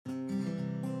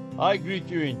I greet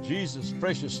you in Jesus'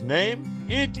 precious name.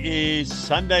 It is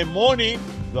Sunday morning,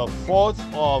 the 4th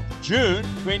of June,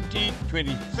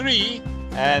 2023,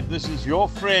 and this is your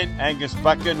friend Angus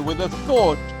Buchan with a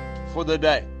thought for the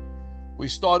day. We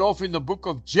start off in the book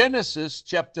of Genesis,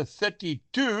 chapter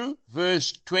 32,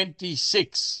 verse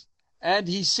 26. And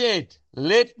he said,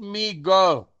 "Let me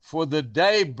go, for the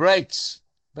day breaks."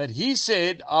 But he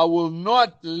said, "I will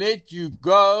not let you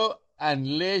go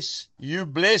unless you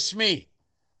bless me."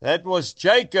 That was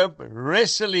Jacob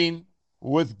wrestling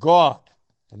with God.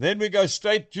 And then we go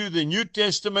straight to the New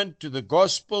Testament, to the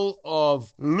Gospel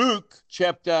of Luke,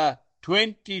 chapter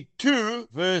 22,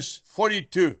 verse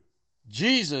 42.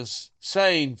 Jesus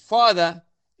saying, "Father,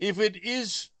 if it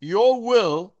is your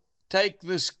will, take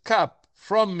this cup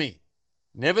from me.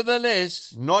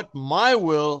 Nevertheless, not my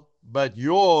will, but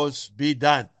yours be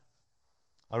done."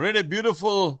 I read a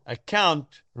beautiful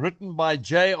account written by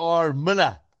J.R.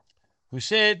 Miller, who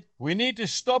said, we need to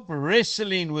stop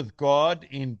wrestling with God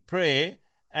in prayer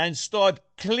and start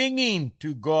clinging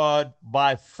to God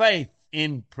by faith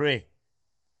in prayer.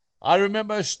 I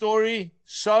remember a story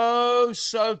so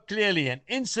clearly, an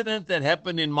incident that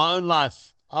happened in my own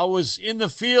life. I was in the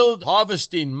field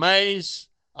harvesting maize.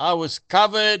 I was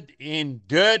covered in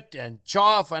dirt and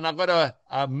chaff, and I got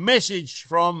a message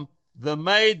from the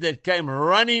maid that came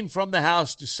running from the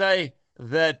house to say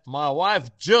that my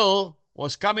wife Jill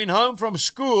was coming home from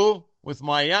school with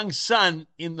my young son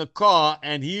in the car,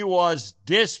 and he was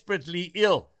desperately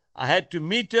ill. I had to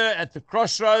meet her at the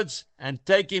crossroads and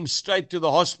take him straight to the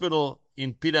hospital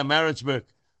in Pietermaritzburg.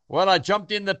 Well, I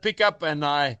jumped in the pickup and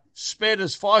I sped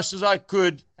as fast as I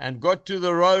could and got to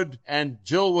the road, and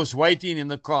Jill was waiting in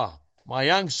the car. My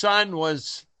young son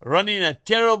was running a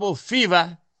terrible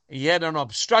fever. He had an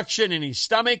obstruction in his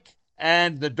stomach,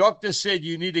 and the doctor said,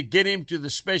 "You need to get him to the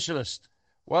specialist."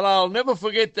 Well, I'll never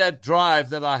forget that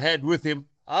drive that I had with him.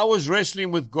 I was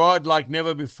wrestling with God like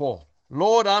never before.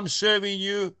 Lord, I'm serving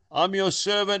you. I'm your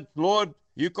servant. Lord,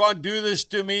 you can't do this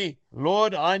to me.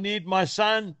 Lord, I need my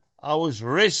son. I was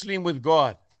wrestling with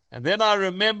God. And then I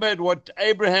remembered what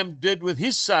Abraham did with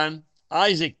his son,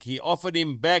 Isaac. He offered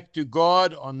him back to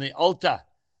God on the altar.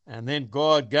 And then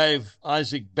God gave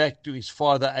Isaac back to his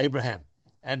father Abraham.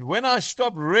 And when I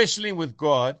stopped wrestling with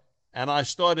God and I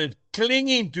started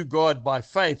clinging to God by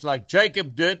faith, like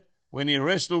Jacob did when he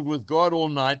wrestled with God all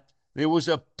night, there was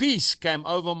a peace came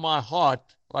over my heart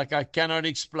like I cannot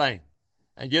explain.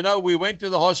 And you know, we went to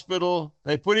the hospital.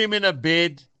 They put him in a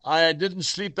bed. I didn't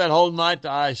sleep that whole night.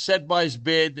 I sat by his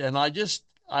bed and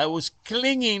I was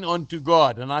clinging onto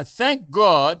God. And I thank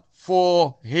God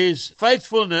for his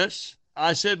faithfulness.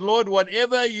 I said, "Lord,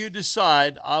 whatever you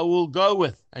decide, I will go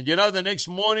with." And you know, the next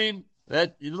morning,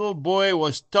 that little boy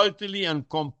was totally and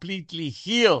completely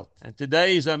healed. And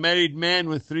today he's a married man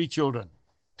with 3 children.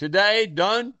 Today,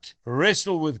 don't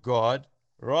wrestle with God.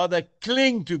 Rather,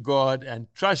 cling to God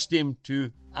and trust Him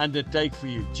to undertake for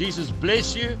you. Jesus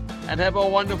bless you and have a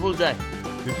wonderful day.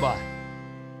 Goodbye.